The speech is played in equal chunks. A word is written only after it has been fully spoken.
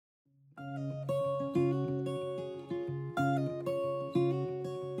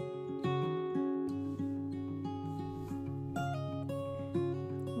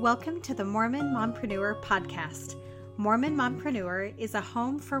Welcome to the Mormon Mompreneur Podcast. Mormon Mompreneur is a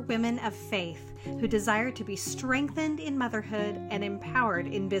home for women of faith who desire to be strengthened in motherhood and empowered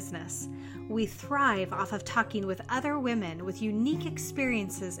in business. We thrive off of talking with other women with unique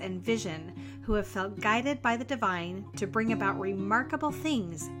experiences and vision who have felt guided by the divine to bring about remarkable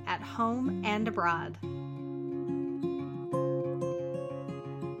things at home and abroad.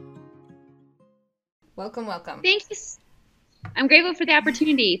 Welcome. Thank you. I'm grateful for the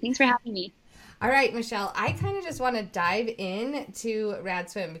opportunity. Thanks for having me. All right, Michelle, I kind of just want to dive in to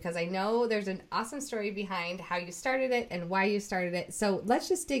Rad Swim because I know there's an awesome story behind how you started it and why you started it. So let's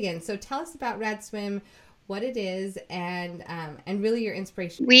just dig in. So tell us about Rad Swim, what it is, and really your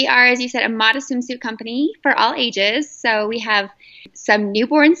inspiration. We are, as you said, a modest swimsuit company for all ages. So we have some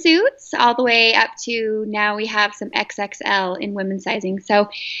newborn suits all the way up to now we have some XXL in women's sizing. So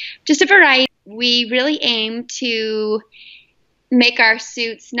just a variety. We really aim to make our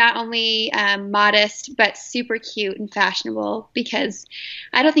suits not only modest, but super cute and fashionable, because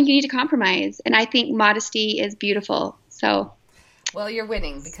I don't think you need to compromise. And I think modesty is beautiful. So, well, you're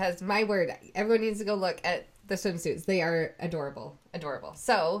winning because my word, everyone needs to go look at the swimsuits. They are adorable.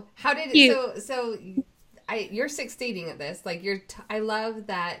 So how did it, you're succeeding at this. Like I love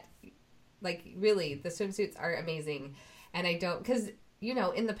that. Like really the swimsuits are amazing. And I don't, cause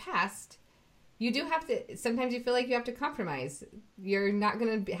in the past, you do have to, sometimes you feel like you have to compromise. You're not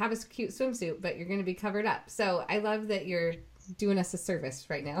going to have a cute swimsuit, but you're going to be covered up. So I love that you're doing us a service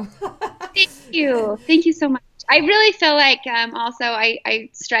right now. Thank you. Thank you so much. I really feel like also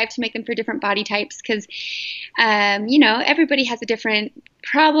I strive to make them for different body types because, everybody has a different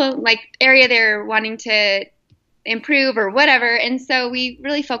problem, like area they're wanting to improve or whatever. And so we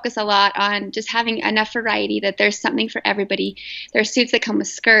really focus a lot on just having enough variety that there's something for everybody. There are suits that come with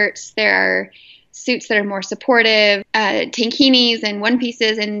skirts. There are suits that are more supportive, tankinis and one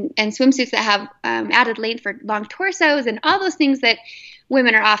pieces and swimsuits that have added length for long torsos and all those things that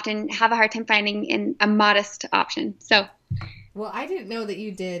women are often have a hard time finding in a modest option. So, well, I didn't know that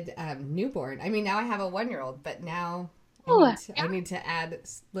you did newborn. I mean, now I have a 1-year-old, but now I need to add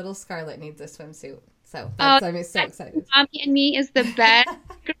little Scarlett needs a swimsuit. So I'm so excited. Mommy and Me is the best.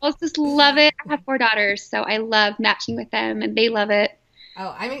 Girls just love it. I have 4 daughters, so I love matching with them, and they love it.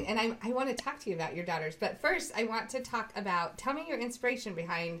 Oh, I want to talk to you about your daughters, but first I want to talk about. Tell me your inspiration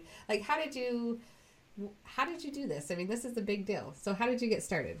behind. Like, how did you do this? I mean, this is a big deal. So, how did you get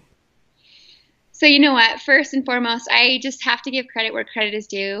started? So, you know what? First and foremost, I just have to give credit where credit is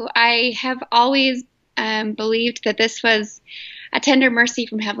due. I have always believed that this was a tender mercy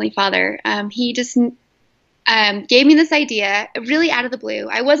from Heavenly Father. He just gave me this idea really out of the blue.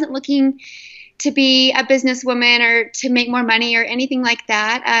 I wasn't looking to be a businesswoman or to make more money or anything like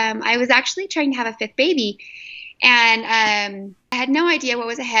that. I was actually trying to have a 5th baby. And I had no idea what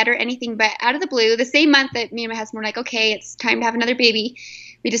was ahead or anything, but out of the blue, the same month that me and my husband were like, okay, it's time to have another baby,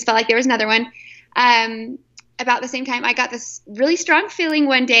 we just felt like there was another one. About the same time, I got this really strong feeling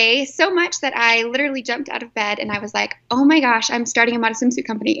one day, so much that I literally jumped out of bed and I was like, oh my gosh, I'm starting a modest swimsuit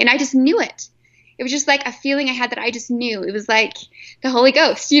company. And I just knew it. It was just like a feeling I had that I just knew. It was like the Holy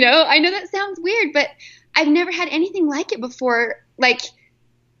Ghost, I know that sounds weird, but I've never had anything like it before, like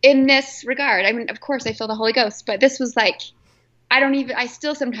in this regard. I mean, of course I feel the Holy Ghost, but this was like, I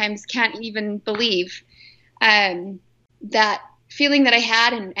still sometimes can't even believe that feeling that I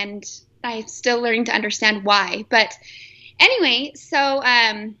had, and I'm still learning to understand why. But anyway, so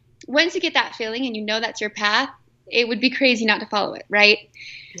once you get that feeling and you know that's your path, it would be crazy not to follow it, right?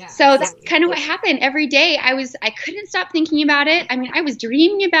 Yeah, so that's kind of what happened. Every day I couldn't stop thinking about it. I mean, I was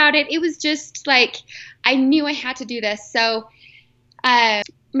dreaming about it. It was just like, I knew I had to do this. So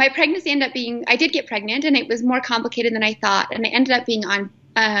my pregnancy I did get pregnant, and it was more complicated than I thought. And I ended up being on,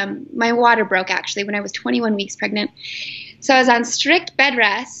 my water broke actually when I was 21 weeks pregnant. So I was on strict bed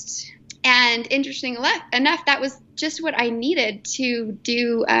rest. And interesting enough, that was just what I needed to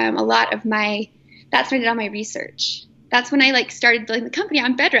do that's when I did all my research. That's when I started building the company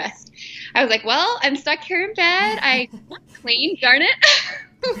on bed rest. I was like, well, I'm stuck here in bed. I want to clean, darn it.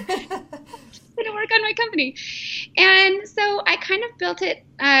 I'm going to work on my company. And so I kind of built it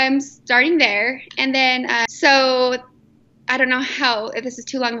starting there. And then, so I don't know if this is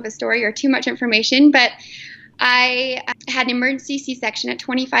too long of a story or too much information, but I had an emergency C-section at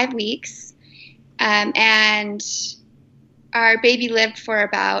 25 weeks. And our baby lived for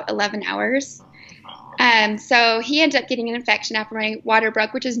about 11 hours. So he ended up getting an infection after my water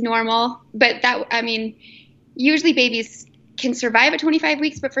broke, which is normal. But usually babies can survive at 25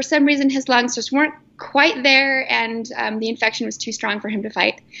 weeks, but for some reason his lungs just weren't quite there, and the infection was too strong for him to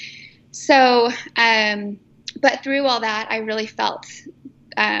fight. So, but through all that, I really felt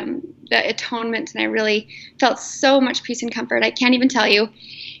the atonement, and I really felt so much peace and comfort. I can't even tell you.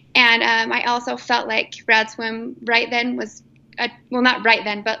 And I also felt like Rad Swim right then was, well, not right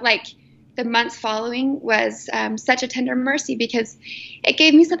then, but like the months following was such a tender mercy, because it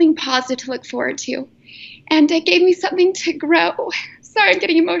gave me something positive to look forward to. And it gave me something to grow. Sorry, I'm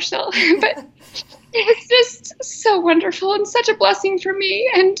getting emotional, but it was just so wonderful and such a blessing for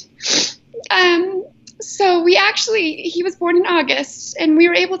me. And so he was born in August, and we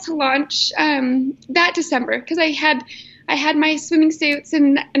were able to launch that December, because I had my swimming suits,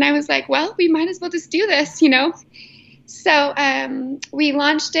 and I was like, well, we might as well just do this, So we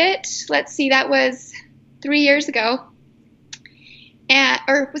launched it. Let's see, that was 3 years ago.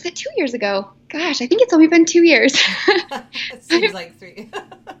 Or was it 2 years ago? Gosh, I think it's only been 2 years. It seems like 3.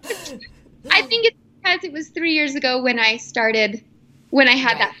 I think it's because it was 3 years ago when I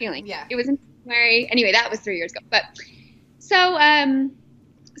had that feeling. Yeah. It was in January. Anyway, that was 3 years ago. But so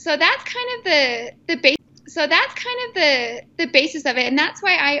that's kind of the base. So that's kind of the basis of it, and that's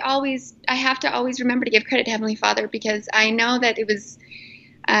why I have to always remember to give credit to Heavenly Father, because I know that it was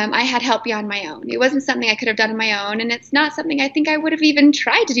I had help beyond my own. It wasn't something I could have done on my own, and it's not something I think I would have even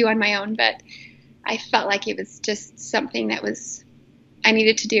tried to do on my own, but I felt like it was just something that I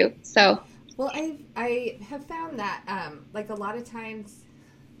needed to do. So, well, I have found that like a lot of times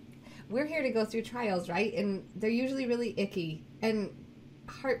we're here to go through trials, right? And they're usually really icky and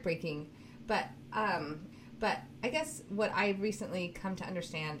heartbreaking, but I guess what I've recently come to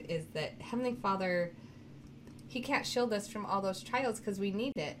understand is that Heavenly Father, He can't shield us from all those trials because we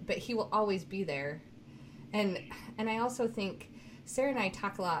need it, but He will always be there. And I also think Sarah and I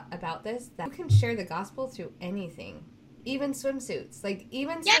talk a lot about this, that you can share the gospel through anything, even swimsuits. Like,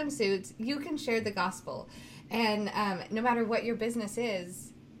 even swimsuits, you can share the gospel. And no matter what your business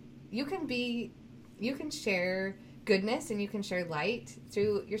is, you can share goodness and you can share light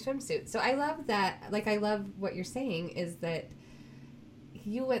through your swimsuit. So I love that. Like, I love what you're saying is that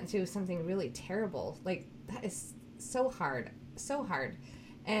you went through something really terrible. Like, that is so hard.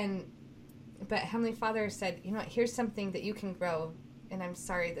 But Heavenly Father said, here's something that you can grow, and I'm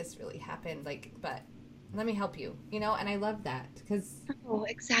sorry this really happened, but let me help you, and I love that, because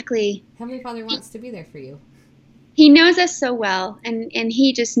exactly, Heavenly Father wants to be there for you. He knows us so well, and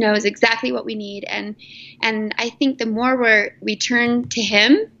He just knows exactly what we need, and I think the more we turn to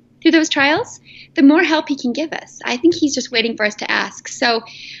Him through those trials, the more help He can give us. I think He's just waiting for us to ask. So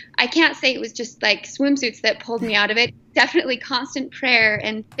I can't say it was just like swimsuits that pulled me out of it. Definitely constant prayer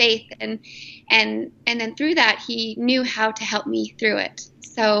and faith, and then through that He knew how to help me through it.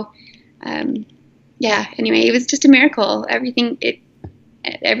 So anyway, it was just a miracle. Everything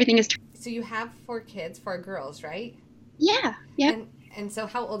is. So you have 4 kids, 4 girls, right? Yeah. And so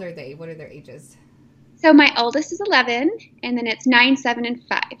how old are they? What are their ages? So my oldest is 11, and then it's 9, 7, and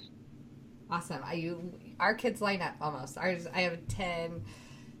 5. Awesome. Our kids line up almost. I have 10,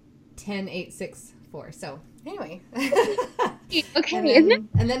 8, 6, 4. So anyway. Okay, and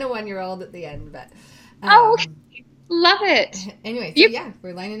then a 1-year-old at the end. But okay. Love it. Anyway, so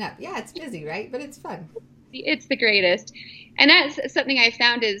we're lining up. Yeah, it's busy, right? But it's fun. It's the greatest. And that's something I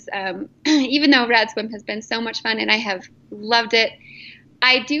found is, even though Rad Swim has been so much fun and I have loved it,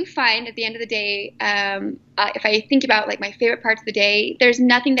 I do find at the end of the day, if I think about like my favorite parts of the day, there's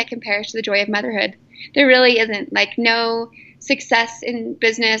nothing that compares to the joy of motherhood. There really isn't. Like, no success in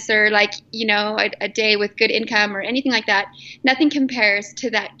business or like, a day with good income or anything like that. Nothing compares to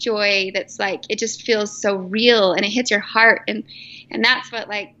that joy that's like, it just feels so real and it hits your heart. And that's what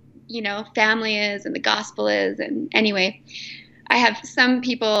family is and the gospel is. And anyway, I have some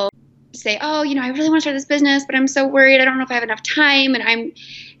people say, I really want to start this business, but I'm so worried. I don't know if I have enough time.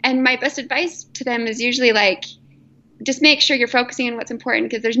 And my best advice to them is usually like, just make sure you're focusing on what's important,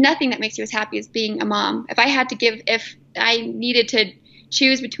 because there's nothing that makes you as happy as being a mom. If I needed to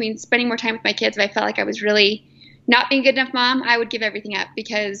choose between spending more time with my kids, if I felt like I was really not being a good enough mom, I would give everything up,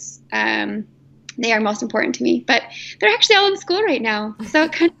 because they are most important to me. But they're actually all in school right now, so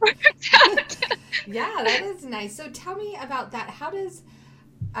it kind of works out. Yeah, that is nice. So tell me about that. How does,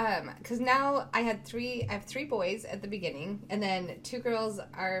 because now I have 3 boys at the begining, and then 2 girls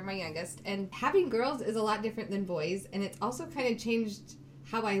are my youngest, and having girls is a lot different than boys, and it's also kind of changed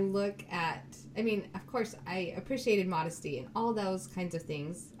how I look at, of course, I appreciated modesty and all those kinds of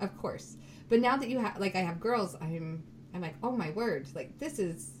things, of course. But now that I have girls, I'm like, oh my word, like, this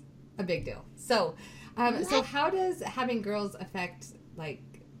is a big deal. So how does having girls affect like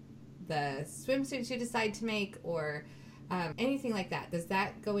the swimsuits you decide to make, or anything like that. Does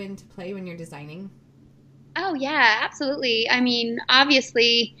that go into play when you're designing? Oh, yeah, absolutely. I mean,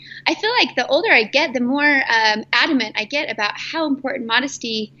 obviously, I feel like the older I get, the more adamant I get about how important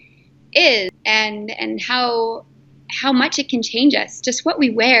modesty is and how much it can change us, just what we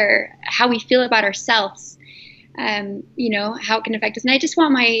wear, how we feel about ourselves, how it can affect us. And I just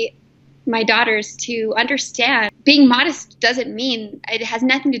want my daughters to understand being modest doesn't mean, it has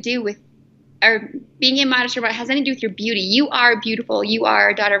nothing to do with, or being immodest or what, has nothing to do with your beauty. You are beautiful. You are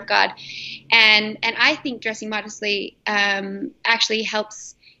a daughter of God. And I think dressing modestly actually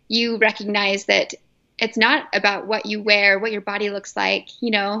helps you recognize that it's not about what you wear, what your body looks like,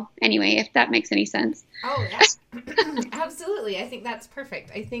 anyway, if that makes any sense. Oh, yeah. Absolutely. I think that's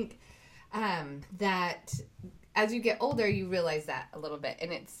perfect. I think that as you get older, you realize that a little bit.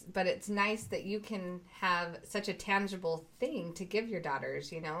 But it's nice that you can have such a tangible thing to give your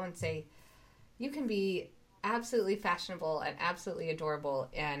daughters, and say, you can be absolutely fashionable and absolutely adorable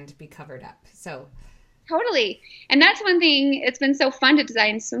and be covered up. So totally. And that's one thing, it's been so fun to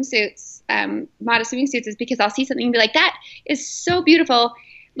design swimsuits, modest swimming suits, is because I'll see something and be like, that is so beautiful.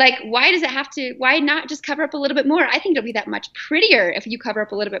 Like, why not just cover up a little bit more? I think it'll be that much prettier if you cover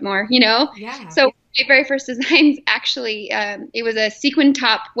up a little bit more, Yeah. So my very first designs, actually, it was a sequin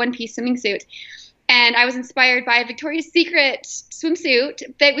top, one-piece swimming suit. And I was inspired by a Victoria's Secret swimsuit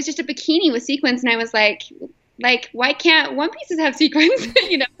that was just a bikini with sequins. And I was like, why can't one pieces have sequins?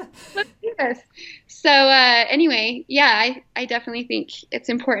 Let's do this. So anyway, yeah, I definitely think it's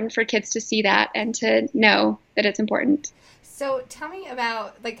important for kids to see that and to know that it's important. So tell me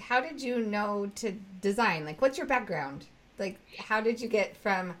about, how did you know to design? What's your background? How did you get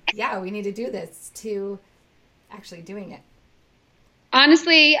from, we need to do this, to actually doing it?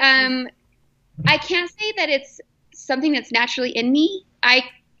 Honestly, I can't say that it's something that's naturally in me.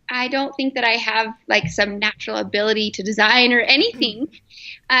 I don't think that I have some natural ability to design or anything.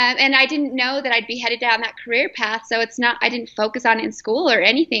 And I didn't know that I'd be headed down that career path. So I didn't focus on it in school or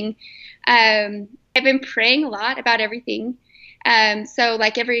anything. I've been praying a lot about everything. So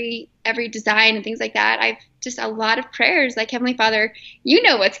every design and things like that, I've just a lot of prayers, Heavenly Father, you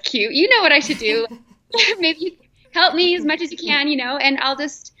know what's cute. You know what I should do. Maybe you help me as much as you can, and I'll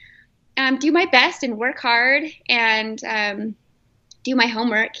just do my best and work hard and do my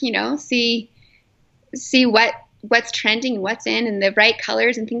homework, see what's trending and what's in and the right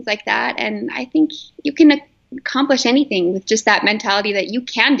colors and things like that. And I think you can accomplish anything with just that mentality that you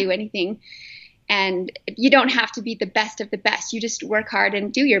can do anything. And you don't have to be the best of the best. You just work hard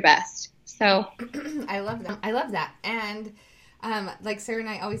and do your best. So I love that. And like Sarah and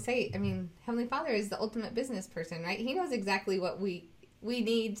I always say, Heavenly Father is the ultimate business person, right? He knows exactly what we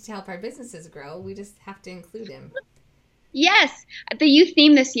need to help our businesses grow. We just have to include him. Yes. The youth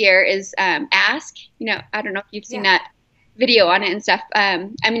theme this year is ask. I don't know if you've seen that video on it and stuff.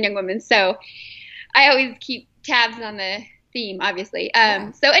 I'm a young woman, so I always keep tabs on the theme, obviously.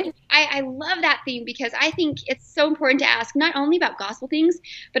 So anyway, I love that theme because I think it's so important to ask not only about gospel things,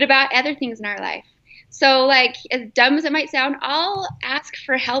 but about other things in our life. So as dumb as it might sound, I'll ask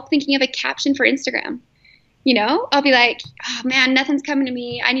for help thinking of a caption for Instagram. I'll be like, oh man, nothing's coming to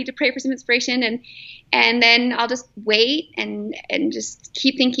me. I need to pray for some inspiration. And then I'll just wait and just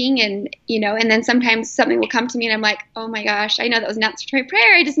keep thinking and then sometimes something will come to me and I'm like, oh my gosh, I know that was an answer to my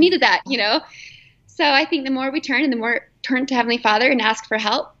prayer. I just needed that, So I think the more we turn and the more turn to Heavenly Father and ask for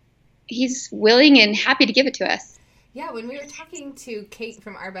help, He's willing and happy to give it to us. Yeah. When we were talking to Kate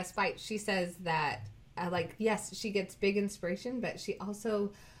from Our Best Fight, she says that yes, she gets big inspiration, but she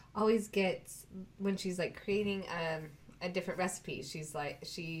also always gets, when she's creating a different recipe,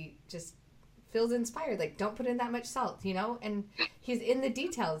 she just feels inspired. Don't put in that much salt, and He's in the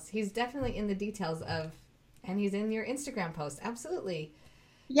details. He's definitely in the details and He's in your Instagram post. Absolutely.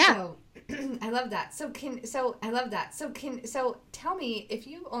 Yeah. So I love that. So tell me, if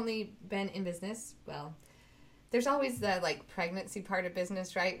you've only been in business, well, there's always the pregnancy part of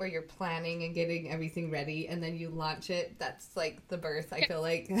business, right? Where you're planning and getting everything ready and then you launch it. That's the birth, I feel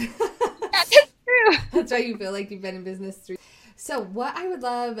like. That's true. That's why you feel like you've been in business through. So what I would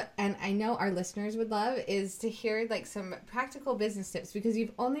love, and I know our listeners would love, is to hear some practical business tips, because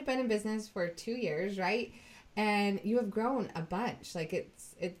you've only been in business for 2 years, right? And you have grown a bunch.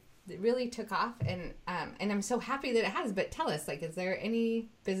 It really took off, and I'm so happy that it has. But tell us, is there any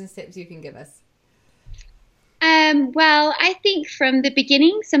business tips you can give us? Well, I think from the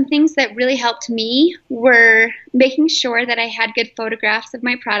beginning, some things that really helped me were making sure that I had good photographs of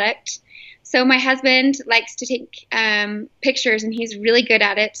my product. So my husband likes to take pictures, and he's really good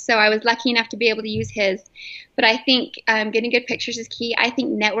at it. So I was lucky enough to be able to use his. But I think getting good pictures is key. I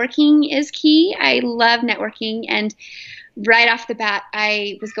think networking is key. I love networking. And right off the bat,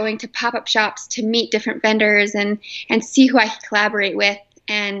 I was going to pop-up shops to meet different vendors and see who I could collaborate with.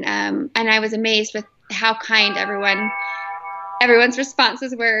 And I was amazed with how kind everyone's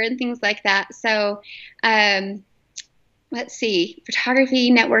responses were and things like that. So, let's see,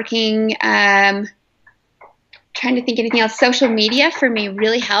 photography, networking, trying to think anything else. Social media for me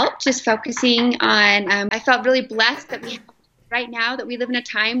really helped, just focusing on, I felt really blessed that right now that we live in a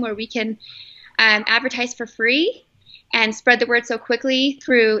time where we can advertise for free and spread the word so quickly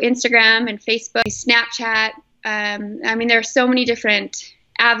through Instagram and Facebook, Snapchat. I mean, there are so many different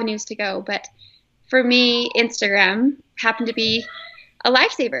avenues to go, but for me, Instagram happened to be a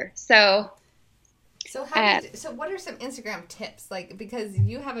lifesaver. So what are some Instagram tips? Like, because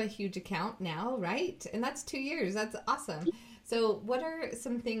you have a huge account now, right? And that's 2 years. That's awesome. So what are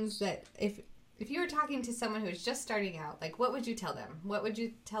some things that if you were talking to someone who's just starting out, like, what would you tell them? What would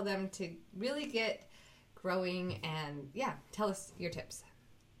you tell them to really get growing? And tell us your tips.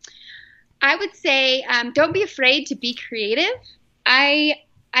 I would say, don't be afraid to be creative. I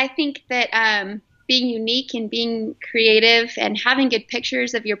think that being unique and being creative and having good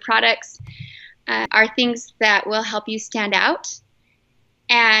pictures of your products are things that will help you stand out.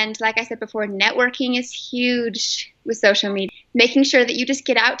 And like I said before, networking is huge with social media. Making sure that you just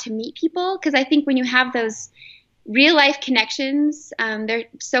get out to meet people, because I think when you have those real life connections, they're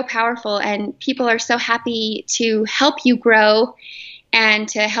so powerful, and people are so happy to help you grow and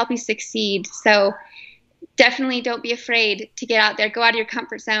to help you succeed. So definitely don't be afraid to get out there, go out of your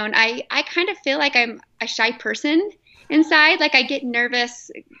comfort zone. I kind of feel like I'm a shy person inside. Like I get nervous,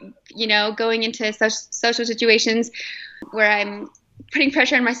 going into social situations where I'm putting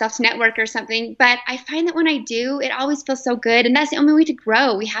pressure on myself to network or something. But I find that when I do, it always feels so good. And that's the only way to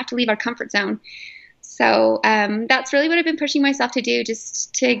grow. We have to leave our comfort zone. So that's really what I've been pushing myself to do,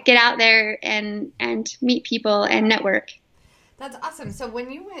 just to get out there and meet people and network. That's awesome. So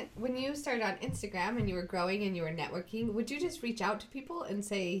when you started on Instagram and you were growing and you were networking, would you just reach out to people and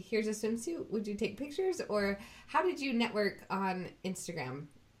say, here's a swimsuit? Would you take pictures? Or how did you network on Instagram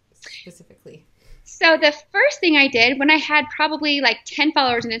specifically? So the first thing I did when I had probably like 10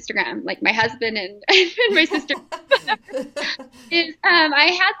 followers on Instagram, like my husband and my sister, is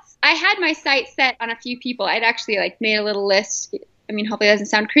I had my site set on a few people. I'd actually made a little list. I mean, hopefully it doesn't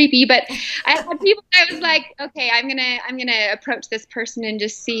sound creepy, but I had people that I was like, okay, I'm gonna approach this person and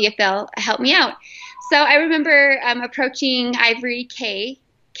just see if they'll help me out. So I remember approaching Ivory Kate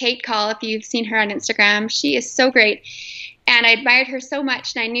Call, if you've seen her on Instagram. She is so great. And I admired her so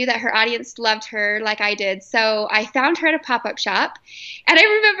much, and I knew that her audience loved her like I did. So I found her at a pop-up shop. And I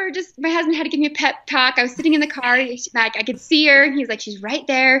remember my husband had to give me a pep talk. I was sitting in the car, I could see her, and he was like, she's right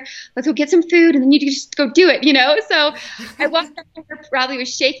there. Let's go get some food, and then you can just go do it, So I walked up to her probably with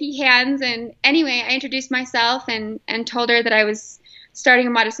shaky hands. And anyway, I introduced myself and told her that I was starting a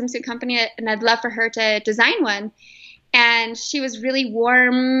modest swimsuit company, and I'd love for her to design one. And she was really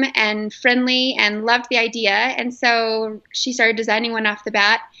warm and friendly and loved the idea. And so she started designing one off the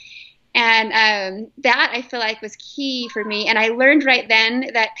bat. And that I feel like was key for me. And I learned right then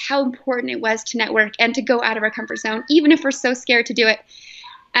that how important it was to network and to go out of our comfort zone, even if we're so scared to do it.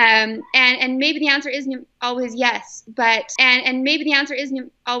 And maybe the answer isn't always yes, but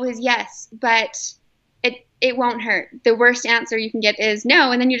it won't hurt. The worst answer you can get is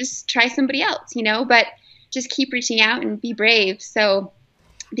no, and then you just try somebody else, But just keep reaching out and be brave. So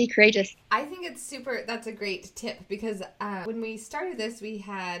be courageous. I think that's a great tip, because when we started this, we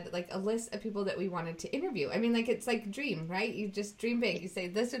had a list of people that we wanted to interview. I mean, it's like dream, right? You just dream big. You say,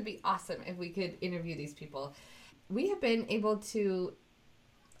 this would be awesome if we could interview these people. We have been able to,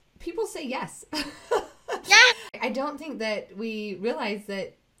 people say yes. Yeah. I don't think that we realize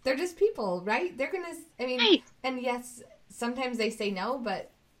that they're just people, right? They're going to, right. And yes, sometimes they say no,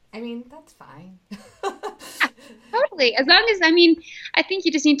 but that's fine. Totally. As long as, I think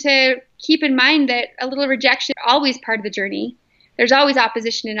you just need to keep in mind that a little rejection is always part of the journey. There's always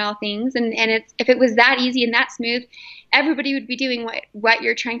opposition in all things. And if it was that easy and that smooth, everybody would be doing what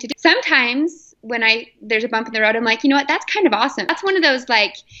you're trying to do. Sometimes when there's a bump in the road, I'm like, you know what, that's kind of awesome. That's one of those,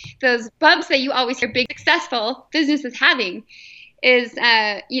 those bumps that you always hear big successful businesses having is,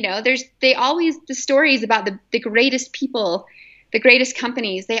 the stories about the greatest people, the greatest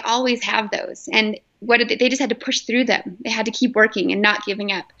companies, they always have those. And they just had to push through them. They had to keep working and not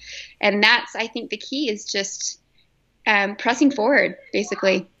giving up. And that's, I think, the key is just pressing forward,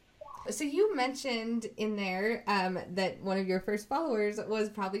 basically. So you mentioned in there that one of your first followers was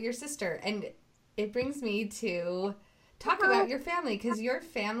probably your sister. And it brings me to talk about your family, because your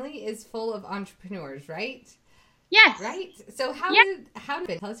family is full of entrepreneurs, right? Yes. Right? So how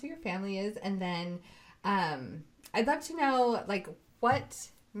did tell us who your family is, and then I'd love to know, like, what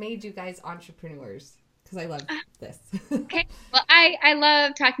made you guys entrepreneurs? Because I love this. Okay. Well, I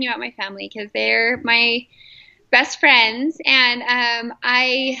love talking about my family because they're my best friends, and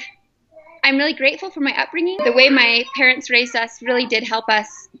I'm really grateful for my upbringing. The way my parents raised us really did help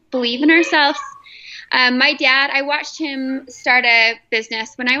us believe in ourselves. My dad, I watched him start a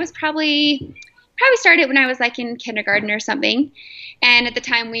business when I was probably started when I was like in kindergarten or something. And at the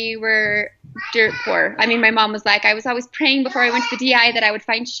time we were dirt poor. I mean, my mom was like, I was always praying before I went to the DI that I would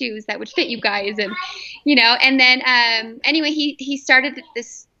find shoes that would fit you guys. And, and then anyway, he started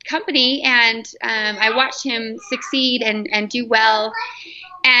this company, and I watched him succeed and do well.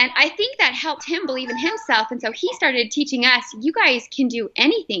 And I think that helped him believe in himself. And so he started teaching us, you guys can do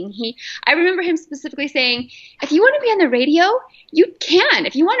anything. I remember him specifically saying, if you want to be on the radio, you can.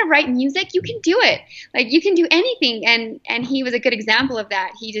 If you want to write music, you can do it. Like, you can do anything. And he was a good example of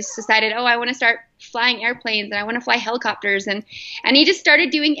that. He just decided, I want to start flying airplanes, and I want to fly helicopters. And he just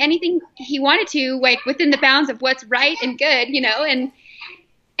started doing anything he wanted to, like within the bounds of what's right and good,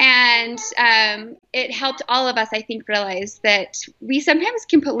 and it helped all of us, I think, realize that we sometimes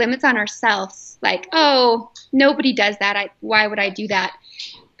can put limits on ourselves, like, oh, nobody does that. Why would I do that?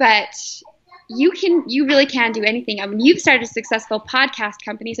 But you really can do anything. I mean, you've started a successful podcast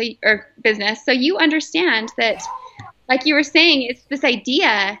company or business, so you understand that, like you were saying, it's this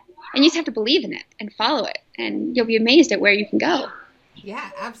idea, and you just have to believe in it and follow it, and you'll be amazed at where you can go.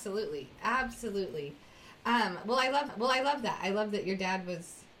 Yeah, absolutely. Absolutely. Well, I love that. I love that your dad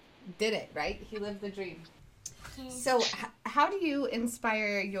did it, right? He lived the dream. So how do you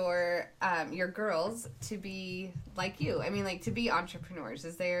inspire your girls to be like you? I mean, like, to be entrepreneurs.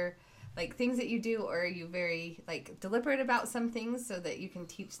 Is there like things that you do, or are you very like deliberate about some things so that you can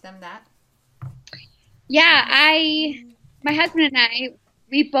teach them that? Yeah, my husband and I,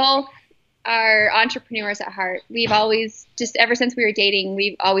 we both are entrepreneurs at heart. We've always, just ever since we were dating,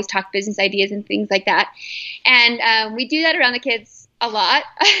 we've always talked business ideas and things like that. And we do that around the kids a lot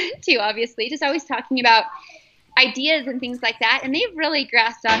too, obviously, just always talking about ideas and things like that. And they've really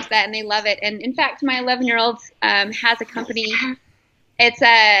grasped onto that, and they love it. And in fact, my 11-year-old has a company. It's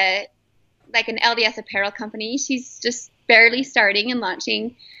like an LDS apparel company. She's just barely starting and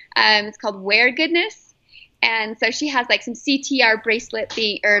launching. It's called Wear Goodness. And so she has like some CTR bracelet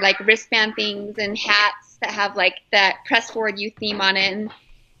or like wristband things and hats that have like that Press Forward Youth theme on it. And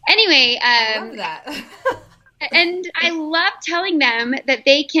anyway, I love that. And I love telling them that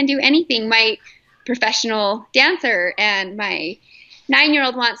they can do anything. My professional dancer and my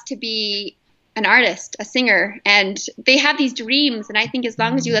 9-year-old wants to be an artist, a singer, and they have these dreams. And I think as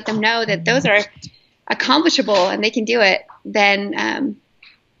long as you let them know that those are accomplishable and they can do it, then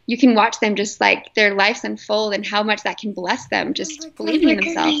you can watch them just like their lives unfold and how much that can bless them, just believing in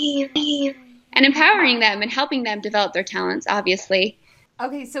themselves and empowering them and helping them develop their talents, obviously.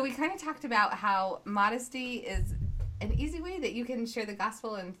 Okay, so we kind of talked about how modesty is an easy way that you can share the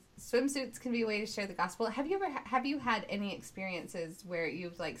gospel, and swimsuits can be a way to share the gospel. Have you had any experiences where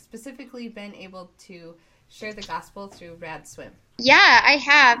you've like specifically been able to share the gospel through Rad Swim? Yeah, I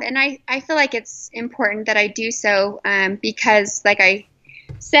have, and I feel like it's important that I do so because, like I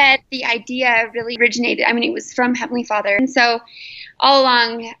said, the idea really originated. I mean, it was from Heavenly Father, and so all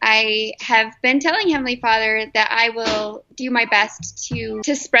along, I have been telling Heavenly Father that I will do my best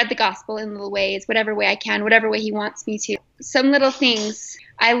to spread the gospel in little ways, whatever way I can, whatever way He wants me to. Some little things.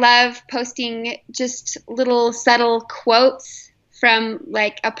 I love posting just little subtle quotes from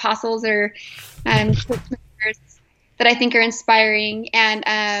like apostles or church members that I think are inspiring.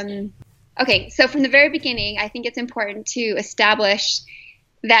 And okay, so from the very beginning, I think it's important to establish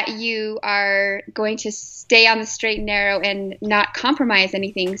that you are going to stay on the straight and narrow and not compromise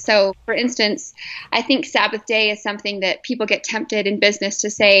anything. So, for instance, I think Sabbath day is something that people get tempted in business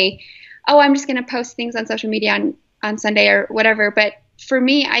to say, oh, I'm just going to post things on social media on Sunday or whatever. But for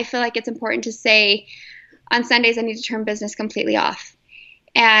me, I feel like it's important to say on Sundays I need to turn business completely off.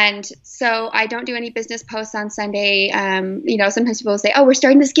 And so I don't do any business posts on Sunday. Sometimes people will say, oh, we're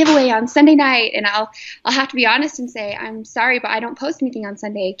starting this giveaway on Sunday night. And I'll have to be honest and say, I'm sorry, but I don't post anything on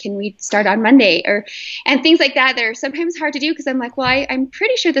Sunday. Can we start on Monday? And things like that. They're sometimes hard to do because I'm like, well, I'm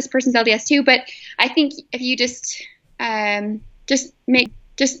pretty sure this person's LDS too. But I think if you just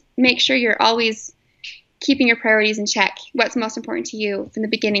make sure you're always keeping your priorities in check, what's most important to you from the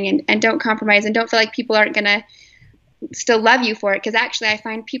beginning, and don't compromise, and don't feel like people aren't going to still love you for it, because actually I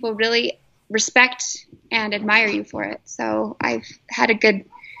find people really respect and admire you for it. So I've had a good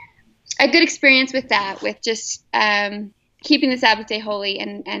experience with that, with just keeping the Sabbath day holy,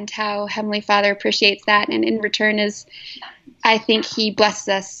 and how Heavenly Father appreciates that, and in return I think He blesses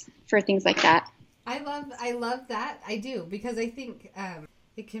us for things like that. I love that. I do, because I think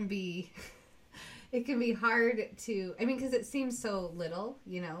it can be hard to, I mean, because it seems so little,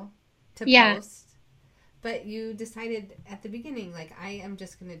 to post. But you decided at the beginning, like, I am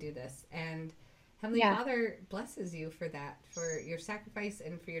just going to do this. And Heavenly Father blesses you for that, for your sacrifice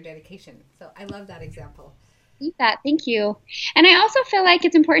and for your dedication. So I love that example. That. Thank you. And I also feel like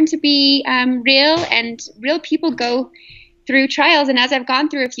it's important to be real, and real people go through trials. And as I've gone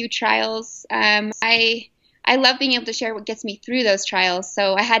through a few trials, I love being able to share what gets me through those trials.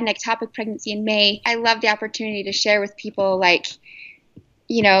 So I had an ectopic pregnancy in May. I love the opportunity to share with people, like,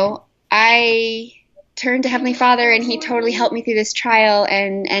 I turned to Heavenly Father and He totally helped me through this trial,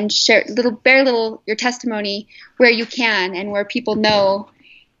 and share your testimony where you can and where people know,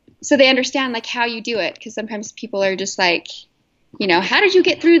 so they understand like how you do it. Because sometimes people are just like, how did you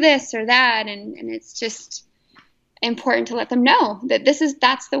get through this or that? And it's just important to let them know that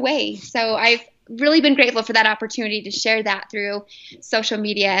that's the way. So I've really been grateful for that opportunity to share that through social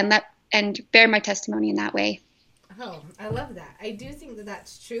media and bear my testimony in that way. Oh, I love that. I do think that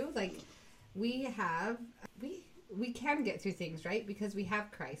that's true. Like, we can get through things, right? Because we have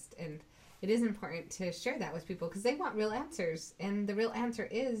Christ, and it is important to share that with people because they want real answers. And the real answer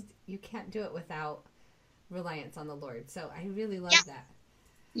is you can't do it without reliance on the Lord. So I really love that.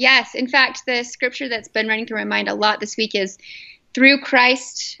 Yes. In fact, the scripture that's been running through my mind a lot this week is, through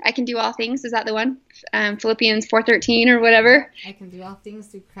Christ, I can do all things. Is that the one? Philippians 4:13 or whatever. I can do all things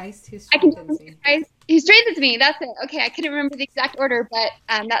through Christ who strengthens me. Who strengthens me. That's it. Okay, I couldn't remember the exact order, but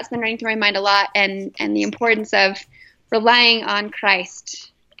that's been running through my mind a lot, and the importance of relying on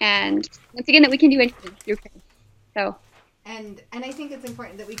Christ. And once again, that we can do anything through Christ. So. And I think it's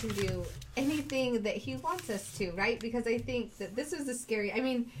important that we can do anything that He wants us to, right? Because I think that this is I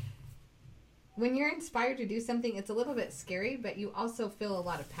mean, when you're inspired to do something, it's a little bit scary, but you also feel a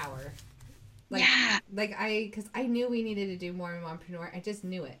lot of power. Because I knew we needed to do more in Mompreneur. I just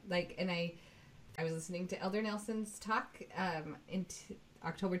knew it. I was listening to Elder Nelson's talk in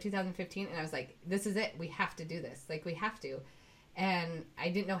October 2015, and I was like, this is it. We have to do this. Like, we have to. And I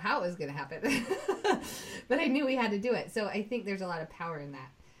didn't know how it was going to happen, but I knew we had to do it. So I think there's a lot of power in that.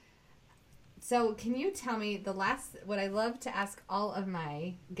 So can you tell me what I love to ask all of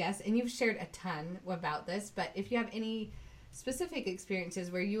my guests, and you've shared a ton about this, but if you have any specific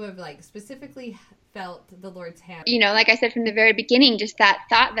experiences where you have specifically felt the Lord's hand. Like I said from the very beginning, just that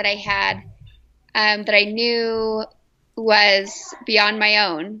thought that I had that I knew was beyond my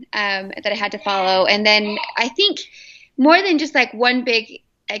own, that I had to follow. And then I think more than just one big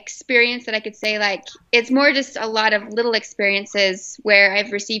experience that I could say, it's more just a lot of little experiences where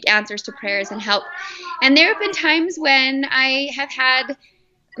I've received answers to prayers and help. And there have been times when I have had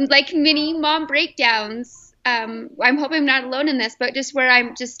mini mom breakdowns. I'm hoping I'm not alone in this, but just where I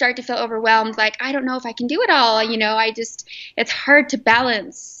just start to feel overwhelmed. I don't know if I can do it all. It's hard to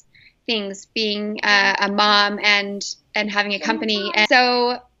balance things being a mom and having a company. And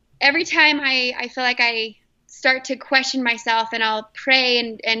so every time I feel like I start to question myself, and I'll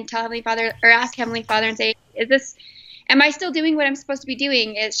pray and tell Heavenly Father, or ask Heavenly Father and say, am I still doing what I'm supposed to be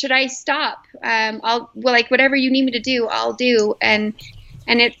doing? Should I stop? Whatever you need me to do, I'll do. And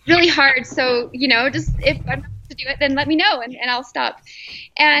it's really hard. So, just if I'm not to do it, then let me know and I'll stop.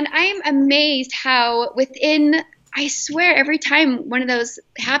 And I'm amazed how I swear every time one of those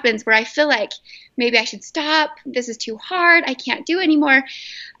happens where I feel like maybe I should stop, this is too hard, I can't do anymore,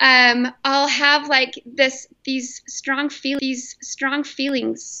 I'll have these strong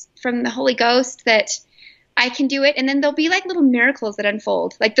feelings from the Holy Ghost that I can do it. And then there'll be little miracles that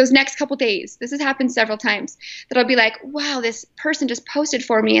unfold, those next couple days. This has happened several times, that I'll be like, wow, this person just posted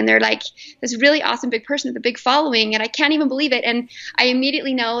for me, and they're this really awesome big person with a big following, and I can't even believe it. And I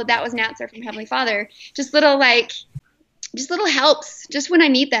immediately know that was an answer from Heavenly Father. Just little helps, just when I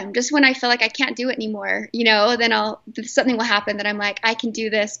need them, just when I feel like I can't do it anymore, then something will happen that I'm like, I can do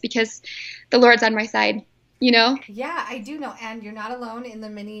this because the Lord's on my side. Yeah, I do know. And you're not alone in the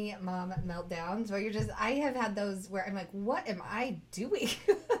mini mom meltdowns where I have had those where I'm like, what am I doing?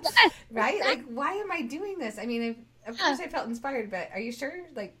 Yes, right? Why am I doing this? I mean, of course I felt inspired, but are you sure?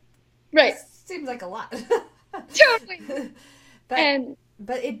 Right. Seems like a lot. Totally.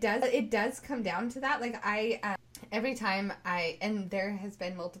 But it does come down to that. Every time and there has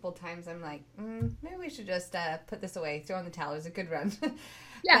been multiple times I'm like, maybe we should just put this away, throw in the towel. It was a good run.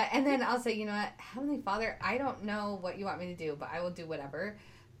 Yeah. And then I'll say, you know what, Heavenly Father, I don't know what you want me to do, but I will do whatever.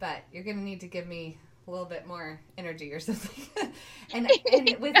 But you're going to need to give me a little bit more energy or something. and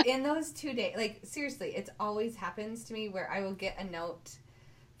within those 2 days, seriously, it always happens to me where I will get a note,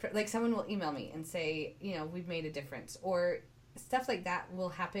 someone will email me and say, we've made a difference, or stuff like that will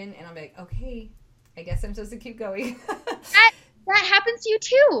happen, and I'll be like, okay, I guess I'm supposed to keep going. that happens to you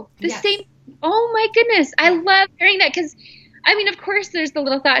too. The yes. same. Oh my goodness. I love hearing that because, I mean, of course there's the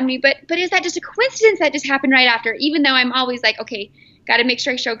little thought in me, but is that just a coincidence that just happened right after? Even though I'm always like, okay, got to make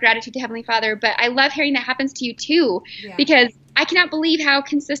sure I show gratitude to Heavenly Father. But I love hearing that happens to you too, because I cannot believe how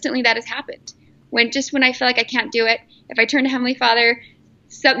consistently that has happened. When I feel like I can't do it, if I turn to Heavenly Father,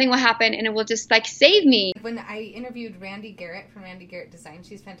 something will happen and it will just like save me. When I interviewed Randy Garrett from Randy Garrett Design,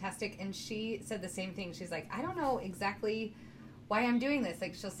 she's fantastic. And she said the same thing. She's like, I don't know exactly why I'm doing this.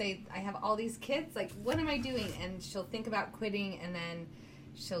 Like, she'll say, I have all these kids. Like, what am I doing? And she'll think about quitting, and then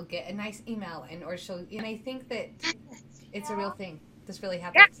she'll get a nice email, and I think that it's a real thing. This really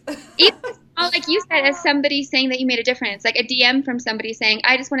happens. Even, like you said, as somebody saying that you made a difference, like a DM from somebody saying,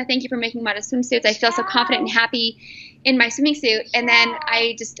 I just want to thank you for making modest swimsuits. I feel so confident and happy in my swimming suit. And then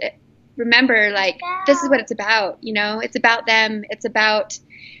I just remember, like, this is what it's about. You know, it's about them. It's about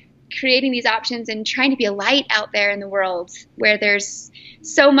creating these options and trying to be a light out there in the world where there's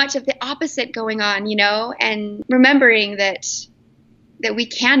so much of the opposite going on, you know, and remembering that we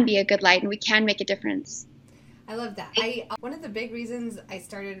can be a good light and we can make a difference. I love that. One of the big reasons I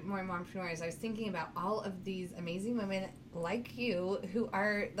started Mormon Mompreneur is I was thinking about all of these amazing women like you who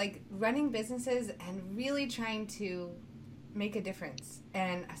are like running businesses and really trying to make a difference.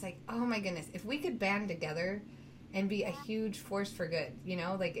 And I was like, oh my goodness, if we could band together and be a huge force for good, you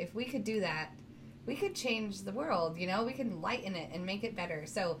know, like if we could do that, we could change the world, you know, we can lighten it and make it better.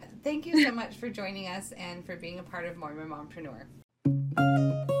 So thank you so much for joining us and for being a part of Mormon Mompreneur.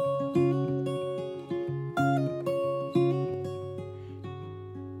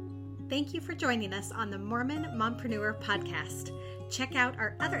 Thank you for joining us on the Mormon Mompreneur Podcast. Check out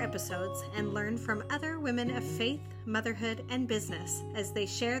our other episodes and learn from other women of faith, motherhood, and business as they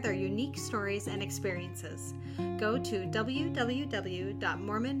share their unique stories and experiences. Go to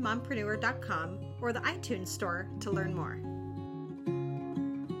www.mormonmompreneur.com or the iTunes store to learn more.